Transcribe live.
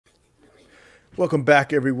Welcome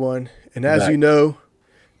back, everyone. And We're as back. you know,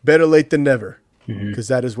 better late than never, Mhm. because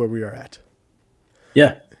that is where we are at.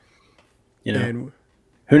 Yeah. You know, And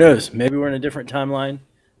who knows? Maybe we're in a different timeline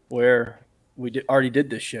where already did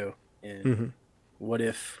this show. And what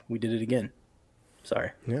if we did it again? Sorry.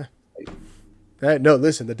 yeah. Hey, no,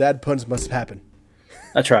 listen, the dad puns must happen.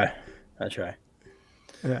 I try.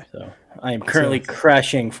 Yeah. So I am currently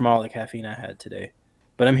crashing from all the caffeine I had today,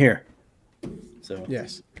 but I'm here. So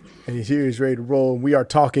Yes. And he's here, he's ready to roll. And we are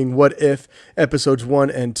talking What If episodes 1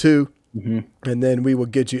 and 2. And then we will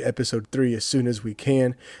get you episode 3 as soon as we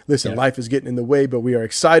can. Listen, life is getting in the way, but we are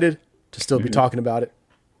excited to still be talking about it.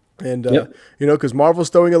 And, you know, because Marvel's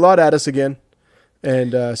throwing a lot at us again.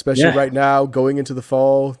 And especially right now, going into the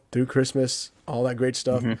fall, through Christmas, all that great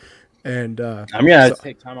stuff. And I'm going to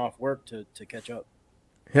take time off work to catch up.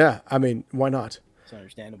 yeah, I mean, why not? It's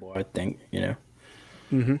understandable, I think, you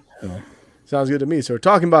know. Sounds good to me. So we're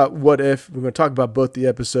talking about What If. We're going to talk about both the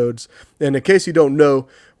episodes. And in case you don't know,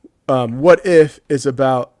 What If is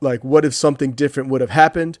about, like, what if something different would have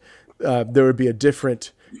happened? There would be a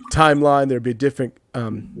different timeline. There would be different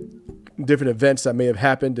events that may have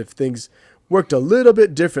happened if things worked a little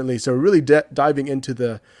bit differently. So we're really diving into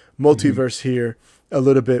the multiverse here a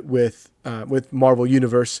little bit with Marvel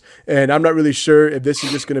Universe. And I'm not really sure if this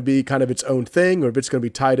is just going to be kind of its own thing or if it's going to be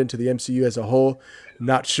tied into the MCU as a whole.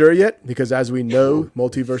 Not sure yet, because as we know,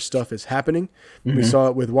 multiverse stuff is happening. We saw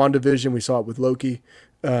it with WandaVision. We saw it with Loki.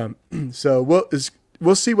 So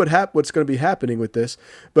we'll see what's going to be happening with this.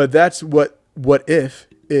 But that's what If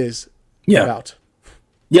is about.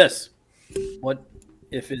 Yes. What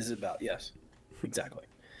If is about. Yes, exactly.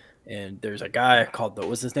 And there's a guy called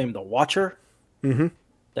what's his name? The Watcher.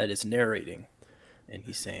 That is narrating. And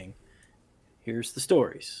he's saying, here's the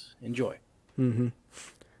stories. Enjoy.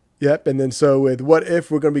 Yep. And then so with What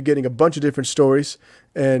If, we're going to be getting a bunch of different stories.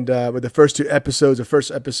 And with the first 2 episodes, the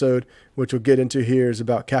first episode, which we'll get into here, is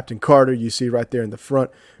about Captain Carter. You see right there in the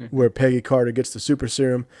front where Peggy Carter gets the super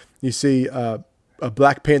serum. You see a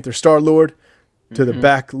Black Panther Star-Lord to the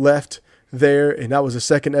back left there. And that was the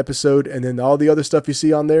second episode. And then all the other stuff you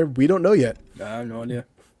see on there, we don't know yet. I have no idea.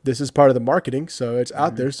 This is part of the marketing, so it's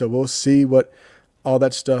out there. So we'll see what all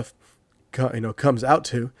that stuff comes out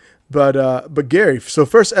to. But Gary, so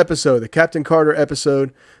first episode, the Captain Carter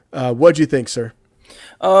episode, what'd you think, sir?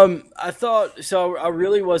 I thought so. I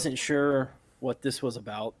really wasn't sure what this was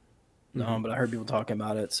about, but I heard people talking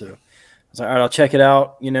about it, so I was like, all right, I'll check it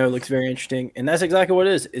out. You know, it looks very interesting, and that's exactly what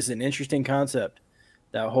it is. It's an interesting concept.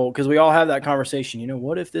 That whole, because we all have that conversation. You know,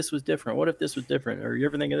 what if this was different? What if this was different? Or you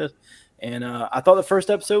ever think of this? And I thought the first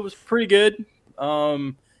episode was pretty good.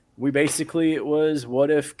 It was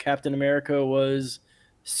what if Captain America was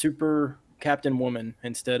Super Captain Woman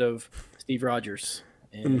instead of Steve Rogers,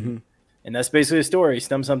 and that's basically the story. I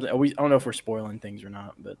don't know if we're spoiling things or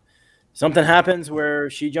not, but something happens where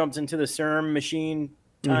she jumps into the serum machine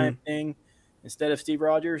time thing instead of Steve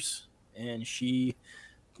Rogers, and she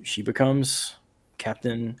becomes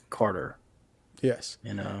Captain Carter. Yes.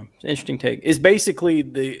 And it's an interesting take. It's basically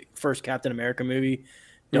the first Captain America movie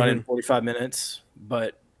done in 45 minutes,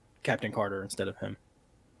 but Captain Carter instead of him.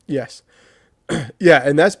 Yes. Yeah,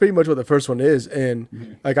 and that's pretty much what the first one is.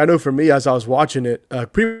 And like I know for me, as I was watching it,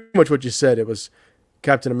 pretty much what you said, it was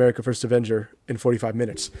Captain America First Avenger in 45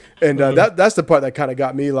 minutes. And that's the part that kind of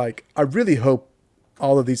got me like, I really hope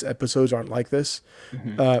all of these episodes aren't like this,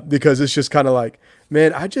 because it's just kind of like,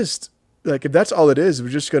 man, I just, like, if that's all it is, we're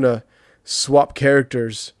just going to swap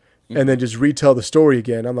characters and then just retell the story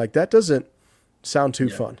again. I'm like, that doesn't sound too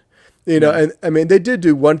fun. You know, and I mean, they did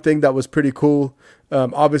do one thing that was pretty cool.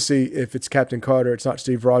 Obviously, if it's Captain Carter, it's not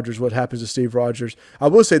Steve Rogers. What happens to Steve Rogers? I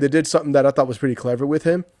will say they did something that I thought was pretty clever with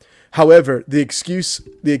him. However, the excuse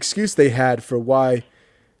they had for why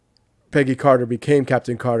Peggy Carter became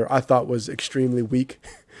Captain Carter, I thought was extremely weak.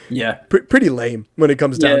 Yeah. Pretty lame when it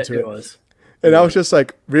comes down to it. It was. And I was just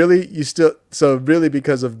like, really? So really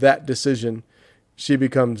because of that decision, she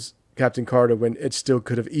becomes Captain Carter when it still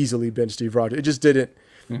could have easily been Steve Rogers. It just didn't,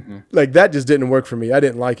 like, that just didn't work for me. I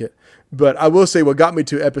didn't like it. But I will say what got me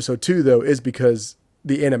to episode 2, though, is because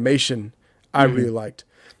the animation I really liked.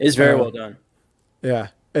 It's very well done. Yeah.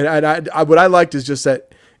 And I what I liked is just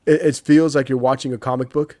that it feels like you're watching a comic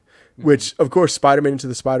book, which, of course, Spider-Man Into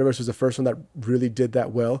the Spider-Verse was the first one that really did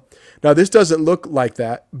that well. Now, this doesn't look like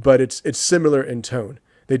that, but it's similar in tone.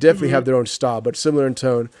 They definitely have their own style, but similar in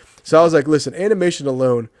tone. So I was like, listen, animation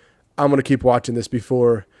alone, I'm going to keep watching this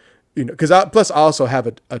before, you know, because plus I also have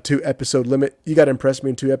a 2-episode limit. You got to impress me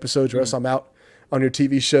in 2 episodes or else I'm out on your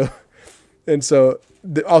TV show. And so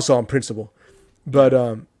also on principle. But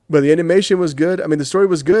the animation was good. I mean, the story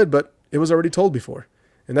was good, but it was already told before.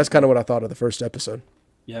 And that's kind of what I thought of the first episode.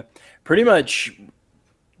 Yeah, pretty much.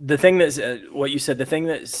 The thing that's what you said. The thing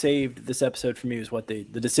that saved this episode for me was what the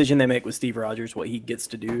decision they make with Steve Rogers, what he gets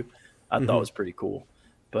to do. I thought was pretty cool.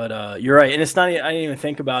 But you're right, and it's not. I didn't even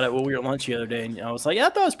think about it when we were at lunch the other day, and I was like, "Yeah, I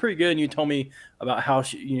thought it was pretty good." And you told me about how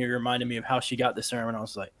she, you reminded me of how she got the serum, and I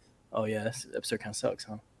was like, "Oh yeah, this episode kind of sucks,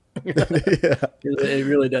 huh?" Yeah. It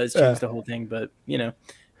really does change the whole thing, but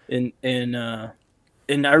and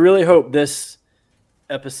I really hope this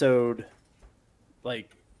episode,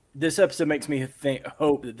 this episode makes me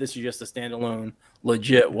hope that this is just a standalone,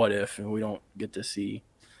 legit what if, and we don't get to see.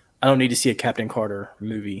 I don't need to see a Captain Carter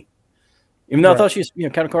movie. Even though I thought she's,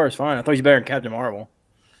 Captain Carter's fine. I thought he's better than Captain Marvel.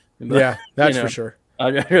 But, yeah, that's for sure.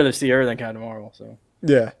 I'd rather see her than Captain Marvel. So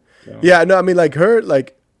yeah, yeah. No, I mean,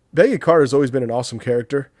 Peggy Carter's always been an awesome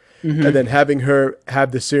character, and then having her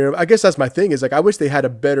have the serum, I guess that's my thing. Is I wish they had a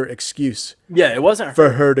better excuse. Yeah, it wasn't for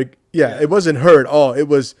her to. Yeah, it wasn't her at all. It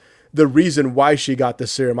was the reason why she got the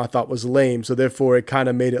serum. I thought was lame. So therefore, it kind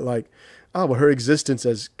of made it well, her existence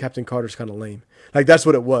as Captain Carter's kind of lame. That's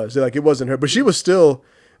what it was. It wasn't her, but she was still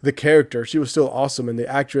the character. She was still awesome, and the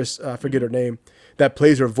actress, I forget her name, that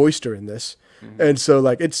plays her voiced her in this. And so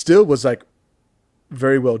it still was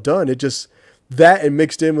very well done. It just that and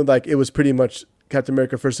mixed in with it was pretty much Captain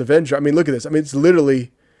America First Avenger. I mean, look at this. I mean, it's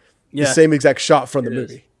literally the same exact shot from the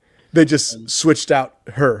movie. They just switched out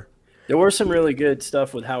her. There were some really good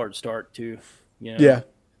stuff with Howard Stark too. Yeah.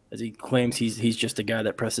 As he claims he's just a guy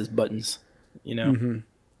that presses buttons.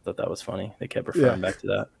 Thought that was funny. They kept referring back to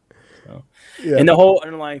that. So. Yeah. And the whole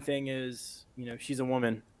underlying thing is, she's a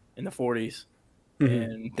woman in the 40s,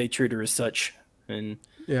 and they treat her as such. And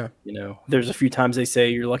there's a few times they say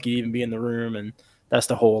you're lucky to even be in the room, and that's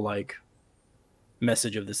the whole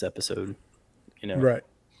message of this episode. Right.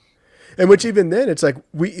 And which even then it's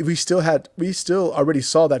we still already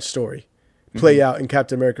saw that story play out in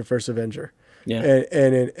Captain America First Avenger. Yeah.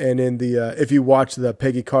 And in the if you watch the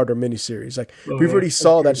Peggy Carter miniseries, we've already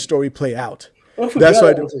saw that story play out. I forgot that's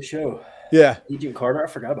why it was a show. Yeah. Agent Carter, I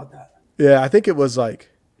forgot about that. Yeah, I think it was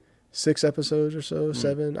 6 episodes or so,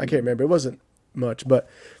 7. I can't remember. It wasn't much, but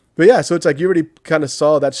yeah. So it's you already kind of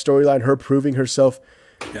saw that storyline, her proving herself,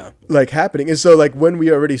 happening. And so when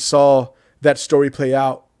we already saw that story play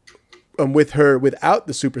out, with her without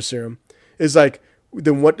the super serum, is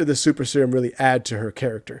then what did the super serum really add to her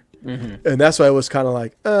character? And that's why I was kind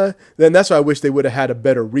of then that's why I wish they would have had a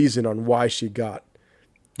better reason on why she got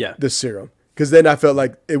the serum. Because then I felt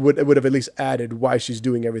like it would have at least added why she's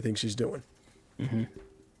doing everything she's doing.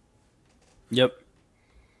 Yep.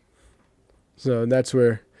 So that's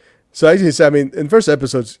where. So as you said, I mean, in the first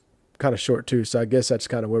episode's kind of short too. So I guess that's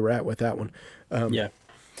kind of where we're at with that one.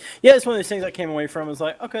 Yeah, it's one of those things I came away from. It was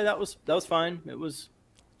okay, that was fine. It was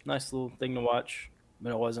a nice little thing to watch,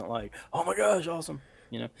 but it wasn't oh my gosh, awesome.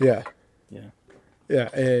 Yeah. Yeah,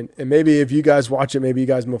 and maybe if you guys watch it, maybe you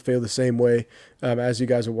guys will feel the same way as you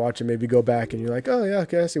guys are watching. Maybe go back and you're oh yeah,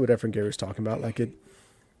 okay, I see what Efren Gary's talking about.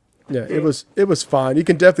 It was fine. You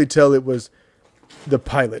can definitely tell it was the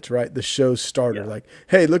pilot, right? The show's starter. Yeah.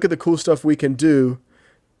 Hey, look at the cool stuff we can do,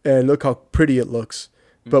 and look how pretty it looks.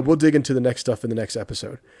 But we'll dig into the next stuff in the next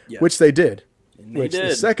episode, which they did.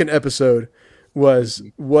 The second episode was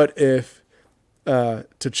what if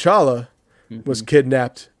T'Challa was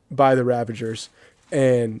kidnapped by the Ravagers,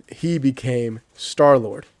 and he became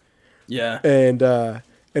Star-Lord. Yeah. And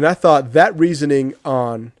I thought that reasoning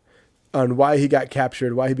on why he got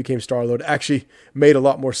captured, why he became Star-Lord, actually made a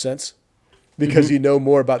lot more sense because you know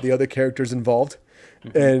more about the other characters involved.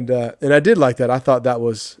 And I did like that. I thought that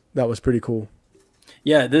was pretty cool.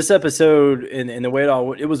 Yeah, this episode and the way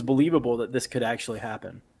it was believable that this could actually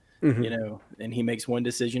happen. And he makes one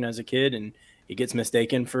decision as a kid, and he gets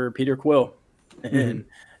mistaken for Peter Quill. And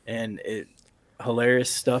hilarious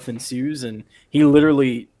stuff ensues, and he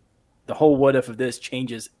literally, the whole what if of this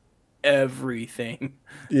changes everything.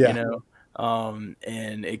 And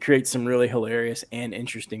it creates some really hilarious and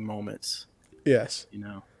interesting moments. Yes.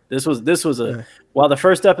 This was while the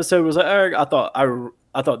first episode was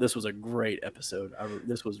I thought this was a great episode.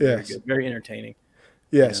 This was very good, very entertaining.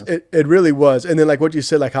 Yes, it really was. And then what you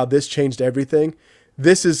said, how this changed everything.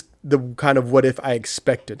 This is the kind of what if I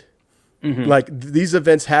expected. These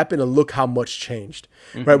events happened and look how much changed,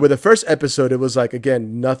 right? With the first episode, it was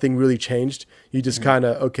again, nothing really changed. You just kind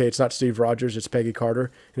of, okay, it's not Steve Rogers, it's Peggy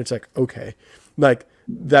Carter. And it's okay.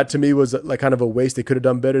 That to me was kind of a waste. They could have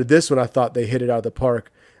done better. This one, I thought they hit it out of the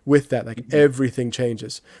park with that. Everything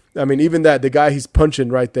changes. I mean, even the guy he's punching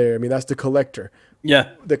right there, I mean, that's the Collector. Yeah.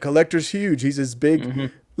 The Collector's huge. He's this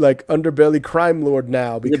big, underbelly crime lord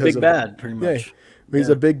now because he's a big bad, pretty much. Yeah, he's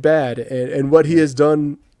a big bad. And what he has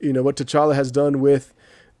done, what T'Challa has done with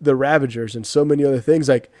the Ravagers and so many other things,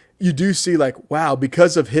 like you do see like, wow,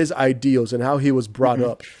 because of his ideals and how he was brought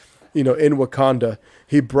up, in Wakanda,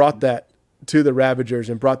 he brought that to the Ravagers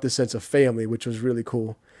and brought this sense of family, which was really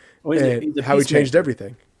cool. Well, he's a how he changed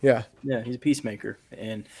everything. Yeah. Yeah, he's a peacemaker.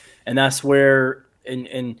 And that's where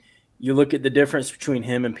and you look at the difference between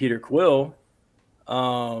him and Peter Quill.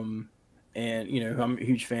 And I'm a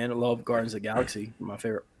huge fan. I love Guardians of the Galaxy, my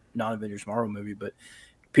favorite non-Avengers Marvel movie, but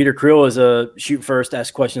Peter Quill is a shoot first,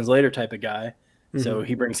 ask questions later type of guy. So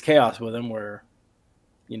he brings chaos with him where,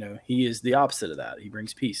 he is the opposite of that. He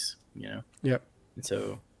brings peace, Yep. And so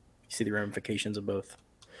you see the ramifications of both.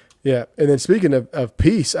 Yeah. And then speaking of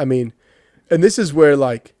peace, I mean, and this is where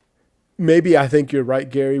like, maybe I think you're right,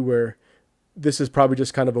 Gary, where this is probably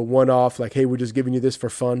just kind of a one-off, like, hey, we're just giving you this for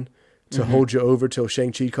fun to hold you over till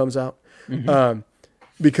Shang-Chi comes out.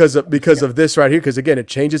 Because of this right here, because again, it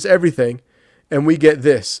changes everything. And we get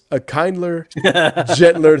this, a kindler,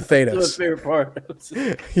 gentler Thanos. That's my favorite part.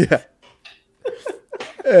 Yeah.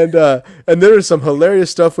 And there is some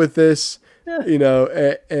hilarious stuff with this,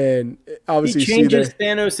 and obviously he changes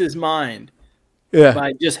Thanos' mind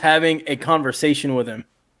by just having a conversation with him.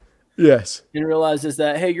 Yes. And realizes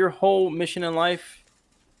that, hey, your whole mission in life,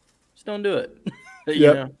 just don't do it.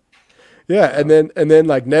 Yeah, and then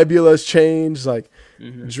like Nebula's changed, like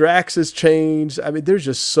Drax has changed. I mean, there's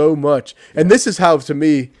just so much. And this is how, to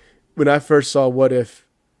me, when I first saw What If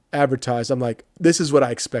advertised, I'm like, this is what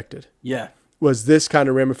I expected. Yeah. Was this kind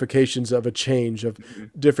of ramifications of a change of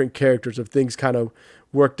different characters, of things kind of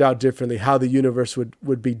worked out differently, how the universe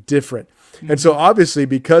would be different. And so obviously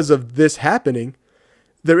because of this happening,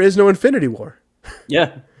 there is no Infinity War.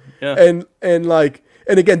 Yeah. Yeah. And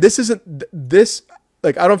again, this isn't this,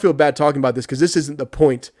 like, I don't feel bad talking about this because this isn't the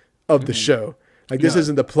point of the show. Like, this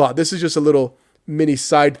isn't the plot. This is just a little mini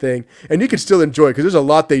side thing. And you can still enjoy it because there's a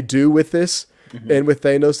lot they do with this and with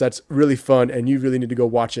Thanos that's really fun, and you really need to go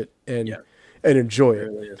watch it and enjoy it.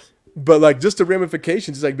 Really is. But, like, just the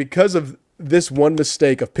ramifications is, like, because of this one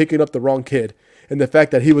mistake of picking up the wrong kid and the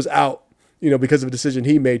fact that he was out, because of a decision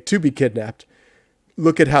he made to be kidnapped,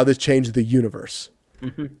 look at how this changed the universe.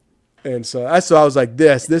 And so I was like,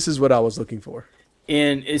 this is what I was looking for.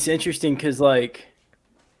 And it's interesting because, like,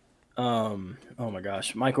 oh my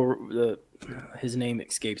gosh, Michael, his name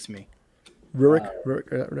escapes me.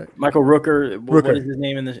 Rooker, right? Michael Rooker. What is his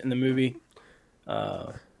name in the movie?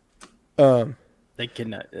 They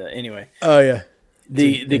kidnapped. Anyway. Oh yeah.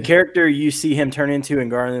 The character you see him turn into in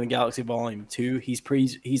Guardians of the Galaxy Volume 2,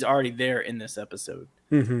 he's already there in this episode.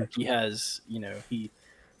 Like he has,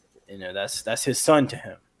 that's his son to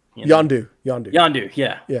him. Yondu.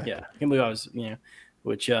 Yeah. I can't believe I was,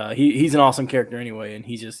 which he's an awesome character anyway, and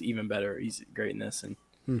he's just even better. He's great in this, and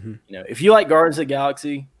if you like Guardians of the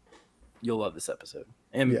Galaxy, you'll love this episode,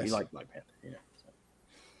 and you like Black Panther,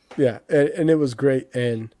 Yeah, and it was great,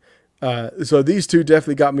 and so these two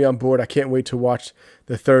definitely got me on board. I can't wait to watch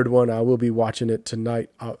the third one. I will be watching it tonight.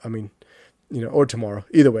 Or tomorrow,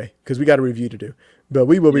 either way, because we got a review to do. But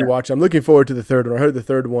we will be watching. I'm looking forward to the third one. I heard the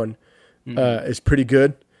third one is pretty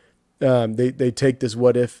good. They take this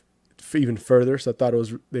What If even further, so I thought it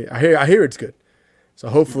was. I hear it's good, so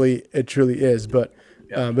hopefully it truly is. But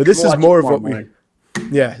this is more of what we.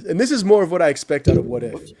 Yeah, and this is more of what I expect out of What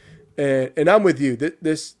If, and I'm with you.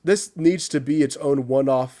 This needs to be its own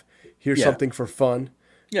one-off. Here's something for fun.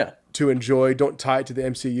 Yeah. To enjoy. Don't tie it to the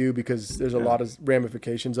MCU because there's a lot of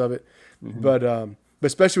ramifications of it. But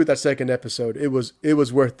especially with that second episode, it was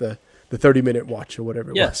worth the 30-minute watch or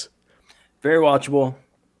whatever it was. Very watchable.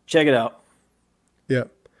 Check it out. Yeah.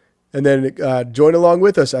 And then join along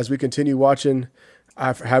with us as we continue watching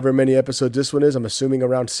however many episodes this one is. I'm assuming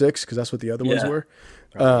around 6 because that's what the other ones were.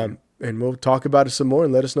 And we'll talk about it some more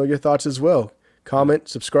and let us know your thoughts as well. Comment,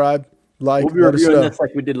 subscribe, like, we'll be let us know. This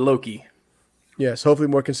like we did Loki. Yes, hopefully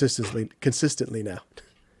more consistently now.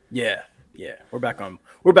 Yeah. We're back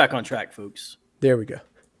on track, folks. There we go.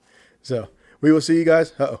 So we will see you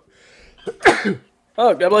guys. Oh,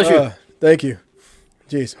 God bless you. Thank you.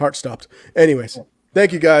 Jeez, heart stopped. Anyways,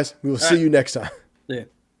 thank you guys. We will see you next time. See ya.